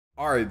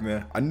Alright,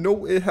 man, I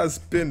know it has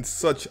been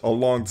such a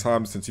long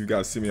time since you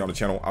guys see me on the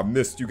channel. I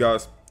missed you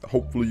guys.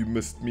 Hopefully you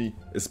missed me.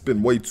 It's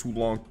been way too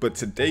long, but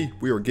today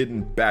we are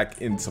getting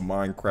back into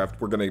Minecraft.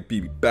 We're gonna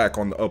be back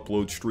on the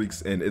upload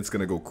streaks and it's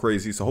gonna go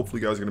crazy. So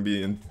hopefully you guys are gonna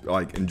be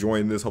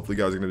enjoying this. Hopefully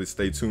you guys are gonna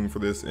stay tuned for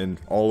this,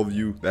 and all of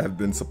you that have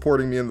been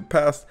supporting me in the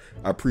past,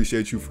 I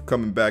appreciate you for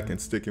coming back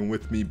and sticking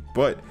with me.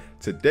 But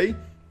today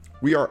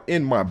we are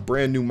in my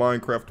brand new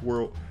Minecraft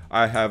world.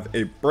 I have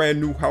a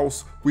brand new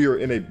house. We are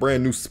in a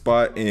brand new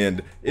spot,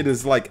 and it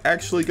is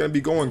actually gonna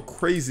be going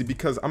crazy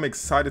because I'm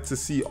excited to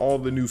see all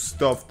the new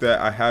stuff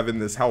that I have in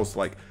this house.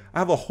 I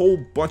have a whole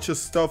bunch of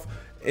stuff,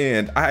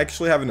 and I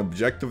actually have an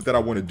objective that I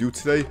want to do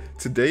today.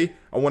 Today,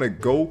 I want to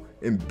go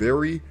and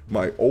bury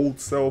my old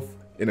self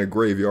in a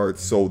graveyard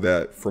so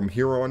that from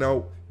here on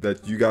out,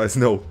 that you guys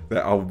know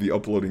that I'll be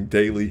uploading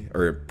daily,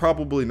 or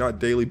probably not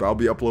daily, but I'll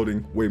be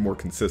uploading way more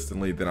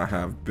consistently than I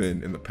have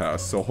been in the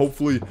past. So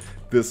hopefully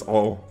this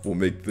all will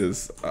make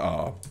this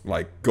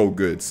go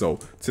good. So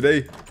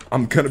today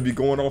I'm gonna be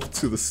going off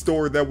to the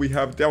store that we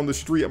have down the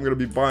street. I'm gonna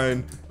be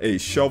buying a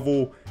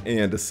shovel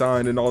and a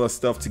sign and all that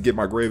stuff to get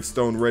my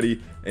gravestone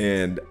ready.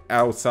 And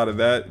outside of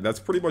that,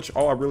 that's pretty much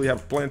all I really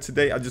have planned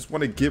today. I just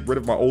want to get rid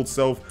of my old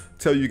self,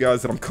 tell you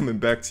guys that I'm coming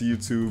back to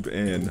YouTube,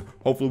 and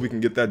hopefully we can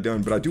get that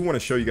done. But I do want to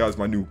show you guys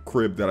my new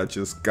crib that I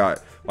just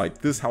got.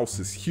 This house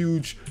is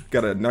huge,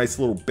 got a nice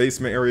little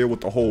basement area with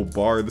the whole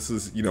bar. This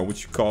is, you know,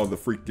 what you call the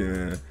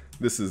freaking,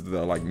 this is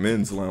the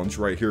men's lounge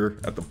right here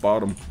at the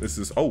bottom. This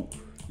is, oh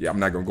yeah, I'm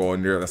not gonna go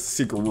in there, that's a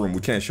secret room. We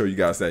can't show you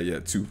guys that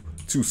yet,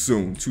 too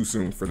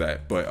soon for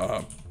that.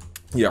 But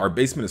yeah, our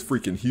basement is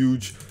freaking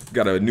huge.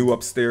 Got a new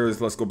upstairs.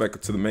 Let's go back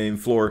up to the main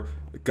floor.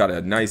 Got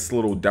a nice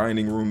little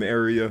dining room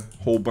area,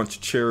 whole bunch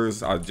of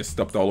chairs. I just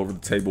stepped all over the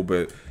table,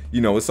 but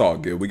you know, it's all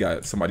good. We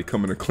got somebody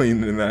coming to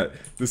clean in that.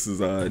 This is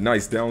a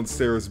nice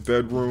downstairs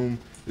bedroom.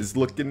 It's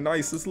looking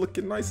nice. It's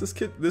looking nice.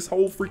 This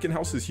whole freaking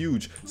house is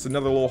huge. It's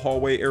another little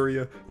hallway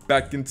area.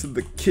 Back into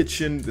the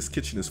kitchen. This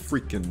kitchen is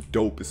freaking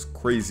dope. It's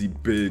crazy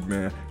big,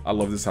 man. I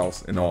love this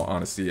house. In all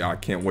honesty, I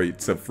can't wait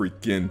to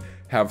freaking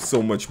have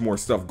so much more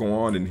stuff going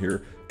on in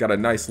here. Got a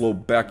nice little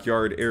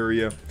backyard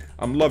area.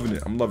 I'm loving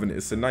it. I'm loving it.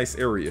 It's a nice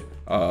area.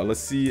 Let's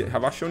see.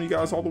 Have I shown you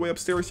guys all the way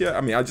upstairs yet?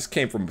 I mean, I just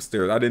came from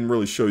upstairs. I didn't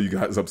really show you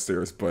guys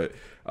upstairs, but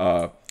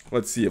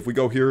let's see. If we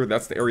go here,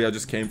 that's the area I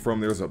just came from.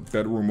 There's a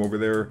bedroom over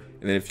there.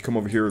 And then if you come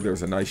over here,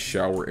 there's a nice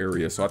shower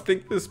area. So I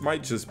think this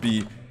might just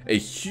be a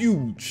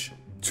huge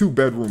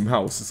 2-bedroom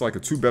house. It's like a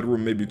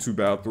 2-bedroom, maybe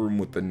 2-bathroom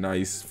with a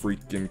nice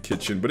freaking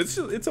kitchen. But it's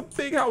a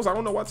big house. I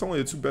don't know why it's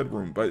only a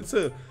 2-bedroom, but it's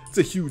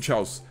a huge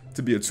house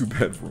to be a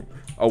 2-bedroom.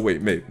 Oh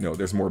wait, no,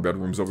 there's more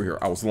bedrooms over here.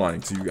 I was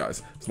lying to you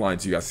guys.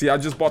 See, I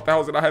just bought the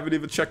house and I haven't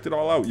even checked it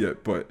all out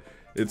yet, but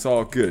it's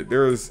all good.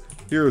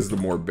 Here's the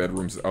more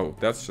bedrooms. Oh,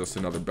 that's just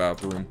another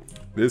bathroom.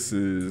 This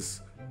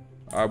is,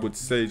 I would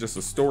say, just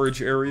a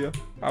storage area.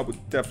 I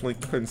would definitely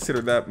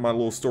consider that my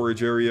little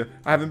storage area.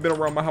 I haven't been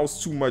around my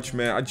house too much,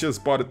 man. I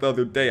just bought it the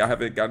other day. I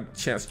haven't got a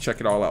chance to check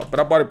it all out, but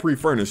I bought it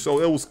pre-furnished,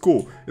 so it was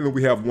cool. And then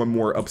we have one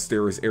more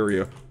upstairs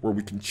area where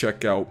we can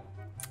check out.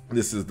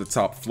 This is the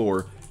top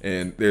floor,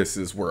 and this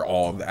is where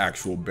all the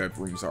actual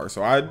bedrooms are.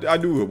 So I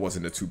knew it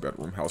wasn't a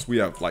 2-bedroom house. We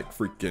have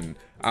freaking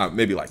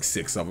maybe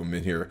 6 of them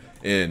in here,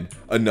 and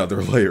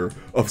another layer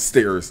of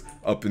stairs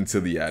up into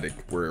the attic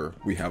where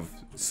we have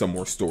some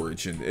more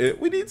storage. And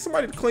we need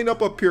somebody to clean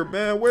up here,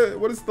 man.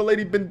 What has the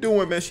lady been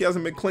doing, man? She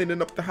hasn't been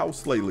cleaning up the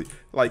house lately.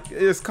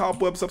 There's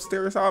cobwebs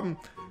upstairs. I'm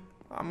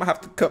gonna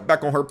have to cut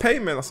back on her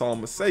payment. That's all I'm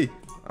gonna say.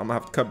 I'm gonna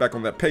have to cut back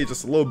on that pay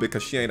just a little bit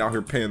because she ain't out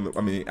here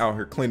out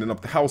here cleaning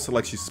up the house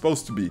like she's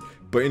supposed to be.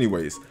 But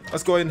anyways,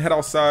 let's go ahead and head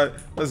outside.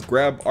 Let's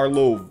grab our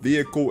little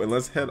vehicle and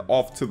let's head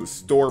off to the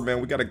store,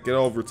 man. We gotta get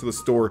over to the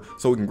store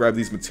so we can grab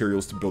these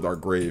materials to build our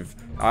grave.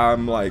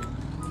 I'm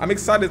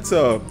excited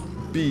to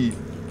be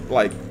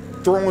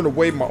throwing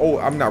away my old,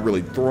 I'm not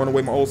really throwing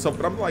away my old self,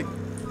 but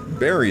I'm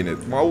burying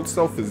it. My old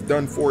self is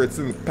done for. It's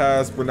in the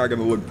past. We're not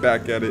going to look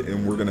back at it,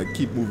 and we're going to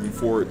keep moving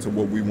forward to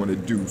what we want to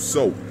do.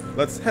 So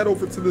let's head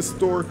over to this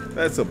store.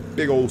 That's a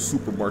big old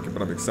supermarket,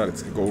 but I'm excited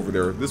to go over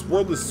there. This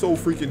world is so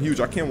freaking huge.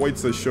 I can't wait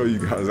to show you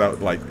guys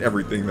out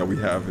everything that we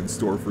have in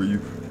store for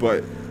you.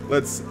 But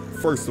let's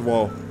first of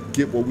all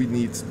get what we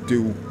need to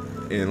do,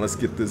 and let's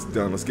get this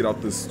done. Let's get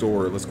out this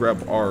store. Let's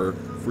grab our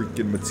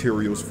freaking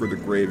materials for the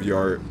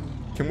graveyard.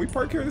 Can we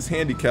park here? This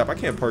handicap, I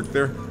can't park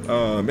there.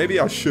 Maybe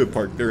I should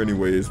park there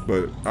anyways,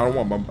 but I don't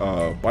want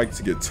my bike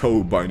to get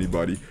towed by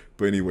anybody.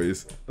 But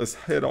anyways, let's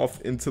head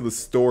off into the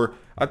store.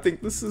 I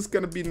think this is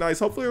gonna be nice.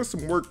 Hopefully there's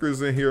some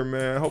workers in here,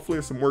 man. Hopefully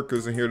there's some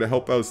workers in here to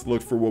help us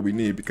look for what we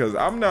need, because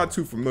I'm not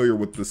too familiar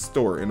with the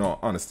store, in all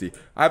honesty.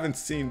 I haven't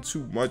seen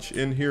too much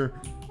in here.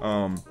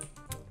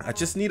 I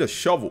just need a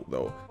shovel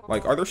though.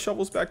 Are there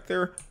shovels back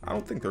there? I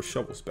don't think there's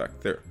shovels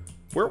back there.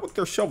 Where would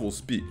their shovels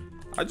be?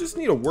 I just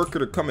need a worker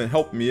to come and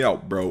help me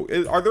out, bro.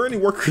 Are there any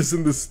workers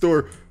in this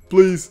store?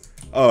 Please.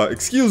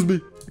 Excuse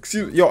me.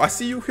 Yo, I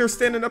see you here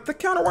standing up the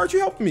counter. Why aren't you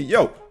helping me?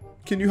 Yo,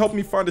 can you help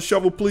me find a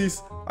shovel,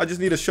 please? I just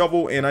need a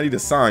shovel and I need a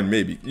sign,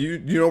 maybe.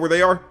 You know where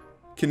they are?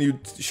 Can you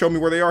show me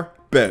where they are?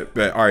 Bet.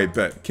 All right,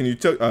 bet. Can you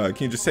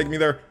just take me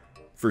there?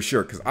 For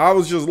sure, because I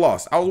was just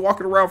lost. I was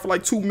walking around for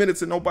like 2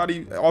 minutes and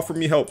nobody offered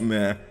me help,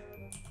 man.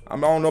 I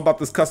don't know about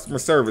this customer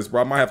service,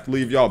 bro. I might have to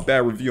leave y'all a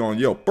bad review on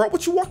Yelp. Bro,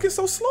 what you walking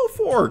so slow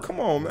for?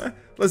 Come on, man.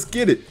 Let's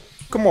get it.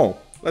 Come on.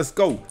 Let's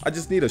go. I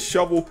just need a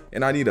shovel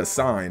and I need a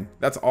sign.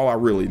 That's all I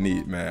really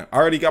need, man. I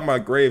already got my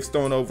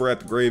gravestone over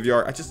at the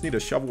graveyard. I just need a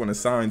shovel and a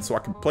sign so I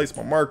can place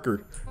my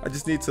marker. I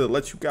just need to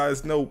let you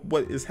guys know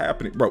what is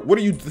happening. Bro, what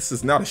are you? This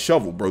is not a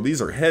shovel, bro.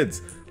 These are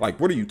heads. Like,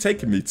 what are you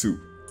taking me to?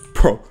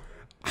 Bro,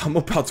 I'm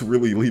about to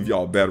really leave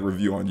y'all a bad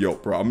review on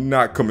Yelp, bro. I'm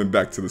not coming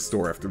back to the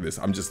store after this.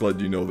 I'm just letting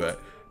you know that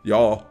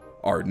y'all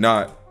are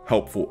not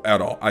helpful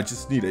at all. I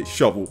just need a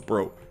shovel,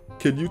 bro.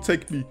 Can you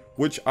take me?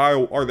 Which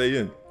aisle are they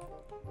in?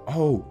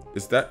 Oh,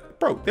 is that,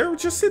 bro? They were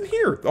just sitting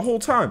here the whole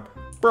time,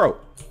 bro.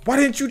 Why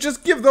didn't you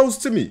just give those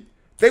to me?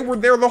 They were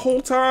there the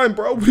whole time,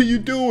 bro. What are you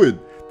doing?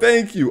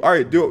 Thank you. All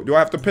right, do I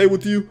have to pay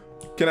with you?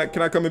 Can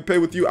I come and pay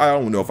with you? I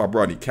don't know if I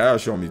brought any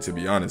cash on me, to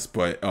be honest,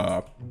 but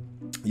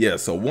yeah.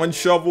 So 1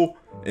 shovel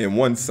and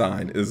 1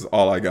 sign is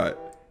all I got.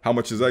 How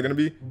much is that gonna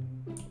be,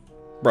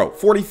 bro?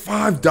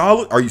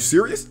 $45? Are you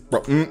serious,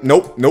 bro?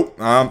 Nope.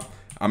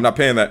 I'm not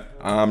paying that.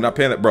 I'm not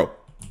paying that, bro.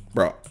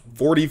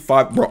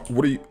 45, bro.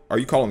 What are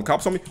you calling the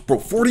cops on me, bro?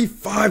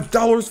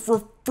 $45 for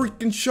a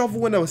freaking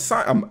shovel and a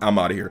sign. I'm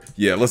out of here.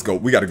 Yeah, let's go.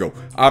 We gotta go.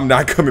 I'm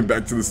not coming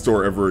back to the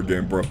store ever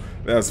again, bro.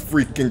 That's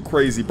freaking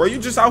crazy, bro. You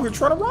just out here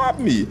trying to rob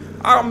me.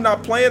 I'm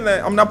not playing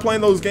that. I'm not playing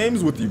those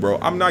games with you, bro.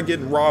 I'm not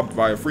getting robbed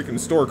by a freaking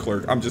store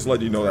clerk. I'm just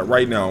letting you know that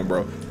right now,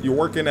 bro. You're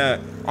working at,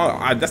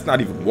 that's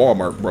not even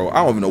Walmart, bro. I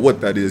don't even know what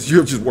that is.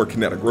 You're just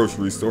working at a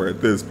grocery store at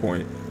this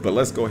point. But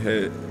let's go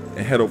ahead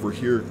and head over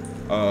here.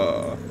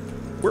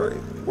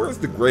 Where's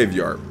the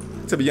graveyard?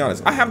 To be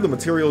honest, I have the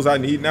materials I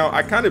need now.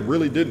 I kind of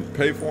really didn't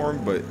pay for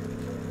them, but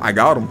I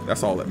got them.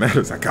 That's all that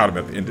matters. I got them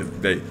at the end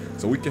of the day.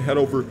 So we can head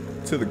over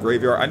to the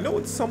graveyard. I know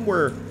it's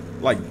somewhere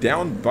like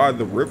down by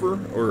the river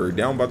or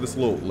down by this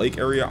little lake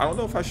area. I don't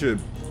know if I should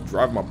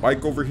drive my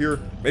bike over here.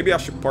 Maybe I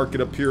should park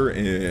it up here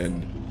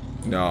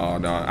and no.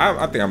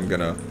 I think I'm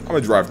gonna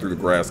drive through the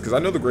grass because I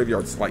know the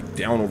graveyard's like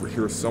down over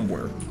here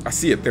somewhere. I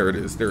see it. There it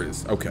is. There it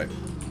is. Okay.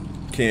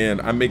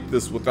 Can I make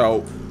this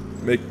without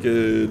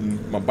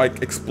making my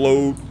bike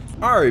explode?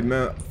 All right,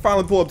 man.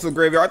 Finally pull up to the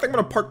graveyard. I think I'm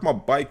gonna park my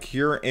bike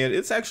here, and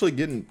it's actually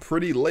getting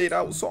pretty late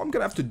out, so I'm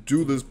gonna have to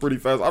do this pretty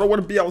fast. I don't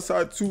want to be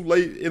outside too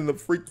late in the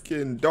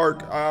freaking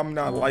dark. I'm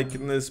not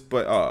liking this,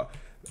 but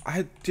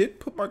I did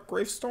put my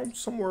gravestone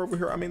somewhere over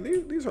here. I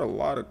mean, these are a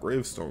lot of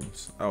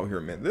gravestones out here,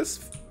 man.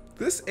 This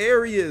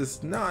area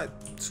is not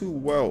too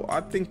well.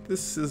 I think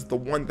this is the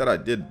one that I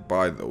did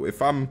buy, though.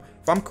 If I'm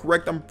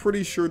correct, I'm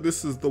pretty sure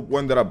this is the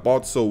one that I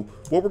bought. So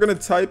what we're gonna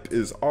type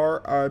is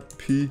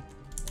RIP.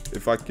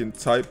 If I can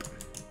type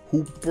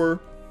Hooper,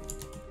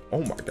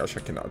 oh my gosh, I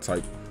cannot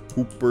type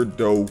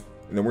HooperDoe.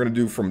 And then we're gonna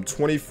do from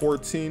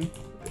 2014.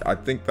 I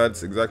think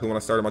that's exactly when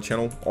I started my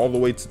channel, all the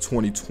way to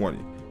 2020.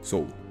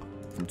 So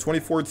from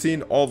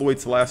 2014 all the way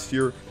to last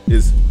year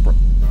is, bro,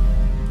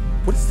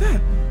 what is that?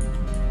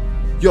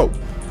 Yo,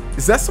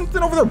 is that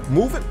something over there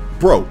moving?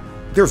 Bro,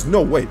 there's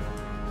no way.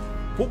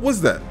 What was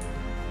that?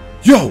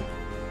 Yo,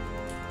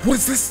 what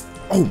is this?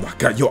 Oh my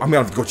god, yo, I'm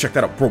gonna have to go check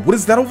that out. Bro, what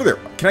is that over there?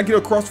 Can I get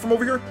across from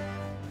over here?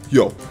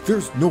 Yo,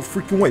 there's no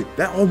freaking way.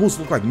 That almost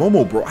looked like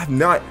Momo, bro. I've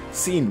not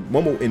seen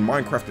Momo in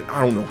Minecraft in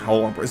I don't know how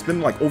long, bro. It's been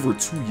like over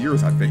 2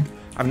 years, I think.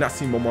 I've not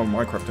seen Momo in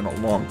Minecraft in a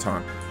long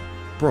time.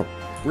 Bro,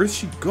 where did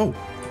she go?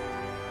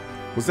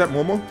 Was that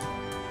Momo?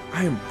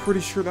 I am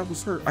pretty sure that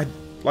was her. I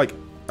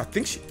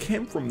think she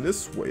came from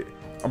this way.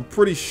 I'm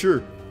pretty sure.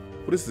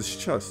 What is this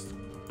chest?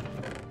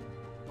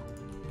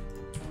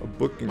 A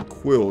book and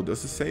quill.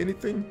 Does it say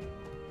anything?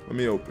 Let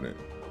me open it.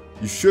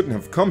 You shouldn't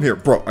have come here,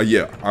 bro.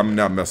 Yeah, I'm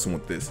not messing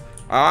with this.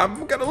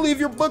 I'm gonna leave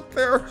your book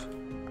there.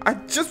 I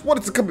just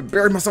wanted to come and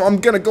bury myself. I'm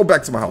gonna go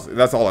back to my house.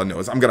 That's all I know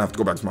is I'm gonna have to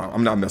go back to my house.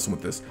 I'm not messing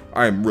with this.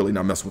 I am really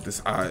not messing with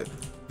this.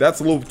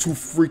 That's a little too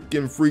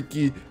freaking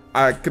freaky.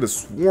 I could have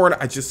sworn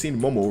I just seen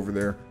Momo over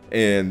there.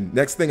 And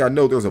next thing I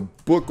know, there's a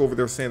book over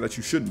there saying that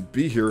you shouldn't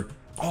be here.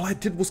 All I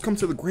did was come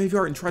to the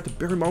graveyard and try to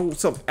bury my old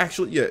self.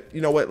 Actually, yeah, you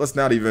know what? Let's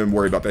not even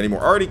worry about that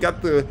anymore. I already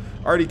got the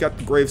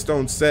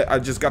gravestone set. I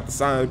just got the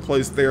sign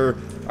placed there.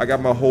 I got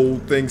my whole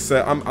thing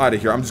set. I'm out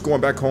of here. I'm just going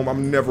back home.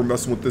 I'm never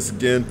messing with this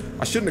again.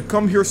 I shouldn't have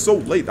come here so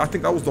late. I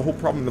think that was the whole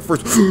problem in the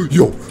first.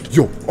 Yo,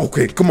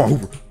 okay, come on,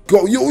 Hooper.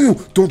 Go, yo,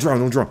 don't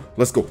drown.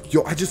 Let's go.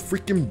 Yo, I just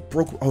freaking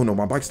broke. Oh no,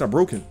 my bike's not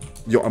broken.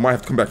 Yo, I might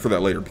have to come back for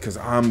that later because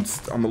I'm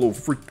a little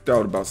freaked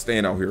out about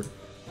staying out here.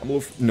 I'm a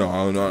little, no,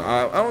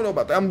 I don't know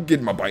about that. I'm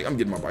getting my bike.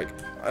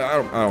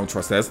 I don't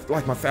trust that. It's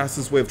like my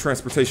fastest way of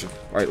transportation.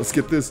 All right, let's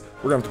get this.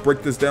 We're gonna have to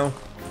break this down.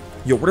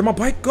 Yo, where did my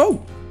bike go?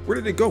 Where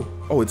did it go?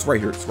 Oh, it's right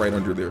here. It's right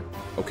under there.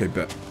 Okay,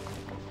 bet.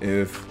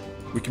 If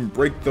we can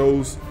break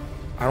those,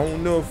 I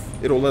don't know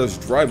if it'll let us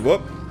drive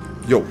up.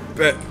 Yo,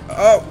 bet.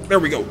 Oh, there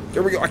we go.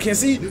 I can't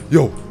see.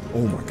 Yo,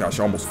 oh my gosh,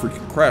 I almost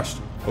freaking crashed.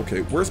 Okay,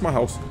 where's my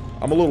house?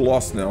 I'm a little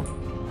lost now.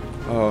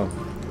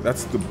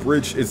 That's the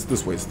bridge. It's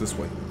this way.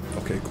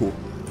 Okay, cool.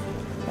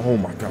 Oh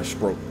my gosh,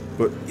 bro.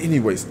 But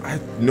anyways, I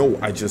know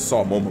I just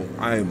saw Momo.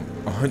 I am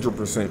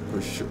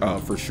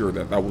 100% for sure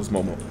that that was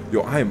Momo.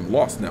 Yo, I am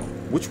lost now.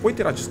 Which way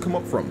did I just come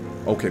up from?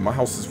 Okay, my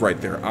house is right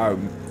there. I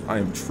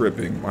am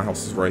tripping. My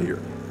house is right here.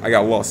 I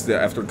got lost there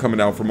after coming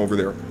down from over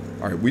there.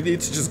 All right, we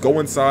need to just go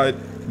inside.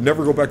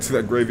 Never go back to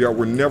that graveyard.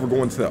 We're never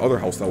going to that other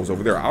house that was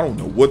over there. I don't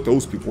know what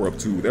those people were up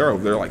to. They're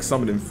over there like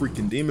summoning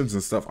freaking demons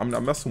and stuff. I'm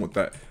not messing with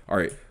that. All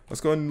right, let's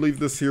go ahead and leave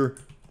this here.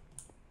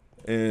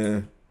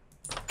 And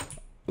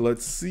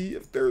let's see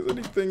if there's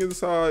anything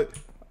inside.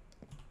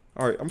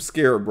 All right, I'm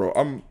scared, bro.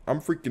 I'm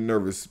freaking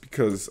nervous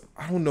because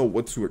I don't know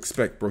what to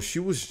expect, bro. She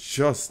was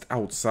just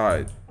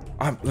outside.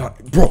 I'm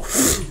not, bro.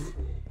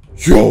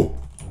 Yo,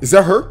 is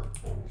that her?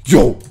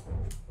 Yo,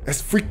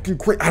 that's freaking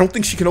crazy. I don't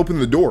think she can open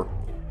the door.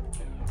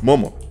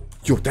 Momo.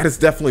 Yo, that is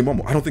definitely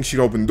Momo. I don't think she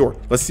can open the door.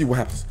 Let's see what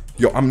happens.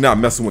 Yo, I'm not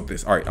messing with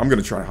this. All right, I'm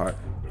gonna try to hide.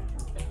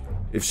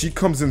 If she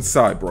comes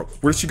inside, bro,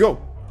 where did she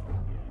go?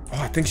 Oh,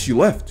 I think she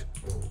left.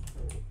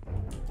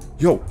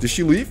 Yo, did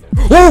she leave?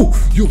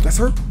 Oh, yo, that's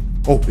her.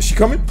 Oh, is she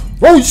coming?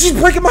 Oh, she's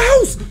breaking my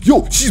house.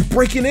 Yo, she's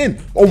breaking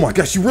in. Oh my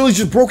gosh, she really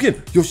just broke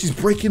in. Yo, she's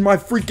breaking my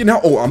freaking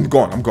house. Oh, I'm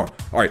gone. I'm gone.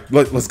 All right,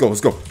 let's go.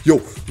 Let's go. Yo,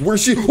 where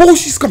is she? Oh,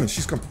 she's coming.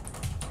 She's coming.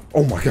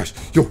 Oh my gosh.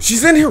 Yo,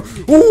 she's in here.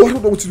 Oh, I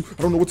don't know what to do.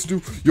 I don't know what to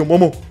do. Yo,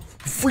 Momo,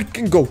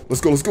 freaking go.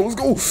 Let's go. Let's go. Let's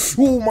go.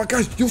 Oh my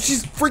gosh. Yo,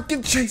 she's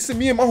freaking chasing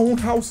me in my own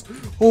house.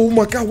 Oh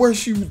my god, where is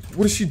she?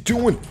 What is she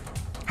doing?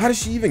 How did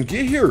she even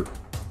get here?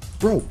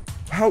 Bro,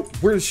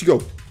 where did she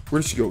go?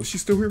 Where did she go? Is she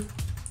still here?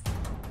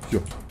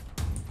 Yo.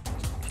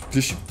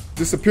 Did she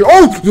disappear?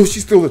 Oh, yo,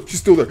 she's still there. She's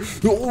still there.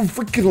 Oh,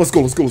 freaking, let's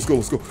go. Let's go. Let's go.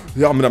 Let's go.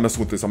 Yeah, I'm not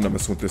messing with this. I'm not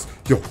messing with this.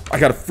 Yo, I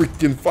gotta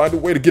freaking find a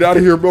way to get out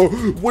of here, bro.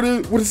 What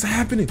is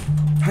happening?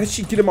 How did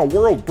she get in my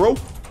world, bro?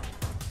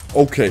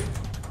 Okay.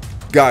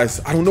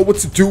 Guys, I don't know what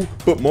to do,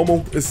 but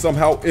Momo is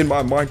somehow in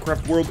my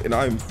Minecraft world, and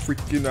I am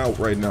freaking out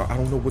right now. I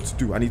don't know what to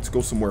do. I need to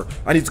go somewhere.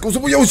 I need to go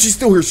somewhere. Yo, she's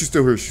still here. She's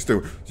still here. She's still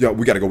here. Yeah,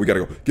 we gotta go. We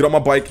gotta go. Get on my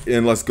bike,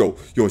 and let's go.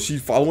 Yo, is she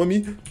following me?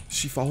 Is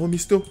she following me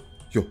still?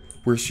 Yo,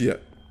 where's she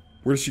at?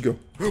 Where did she go?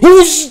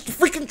 Oh, she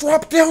freaking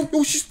dropped down.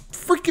 Yo, she's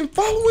freaking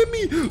following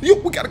me. Yo,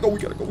 we gotta go. We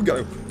gotta go. We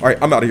gotta go. All right,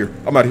 I'm out of here.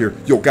 I'm out of here.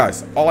 Yo,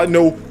 guys, all I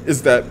know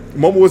is that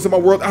Momo is in my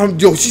world.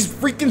 Yo, she's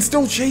freaking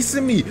still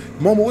chasing me.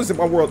 Momo is in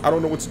my world. I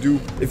don't know what to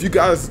do. If you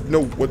guys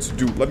know what to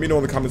do, let me know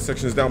in the comment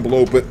sections down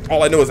below. But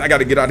all I know is I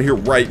gotta get out of here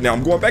right now.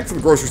 I'm going back to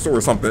the grocery store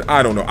or something.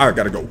 I don't know. I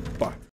gotta go. Bye.